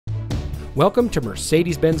Welcome to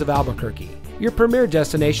Mercedes-Benz of Albuquerque, your premier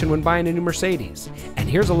destination when buying a new Mercedes. And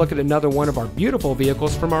here's a look at another one of our beautiful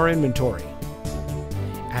vehicles from our inventory.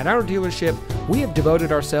 At our dealership, we have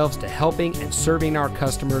devoted ourselves to helping and serving our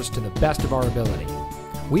customers to the best of our ability.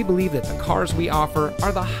 We believe that the cars we offer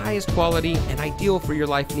are the highest quality and ideal for your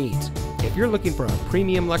life needs. If you're looking for a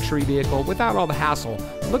premium luxury vehicle without all the hassle,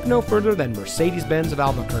 look no further than Mercedes-Benz of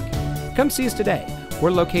Albuquerque. Come see us today.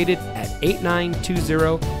 We're located at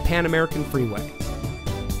 8920 Pan American Freeway.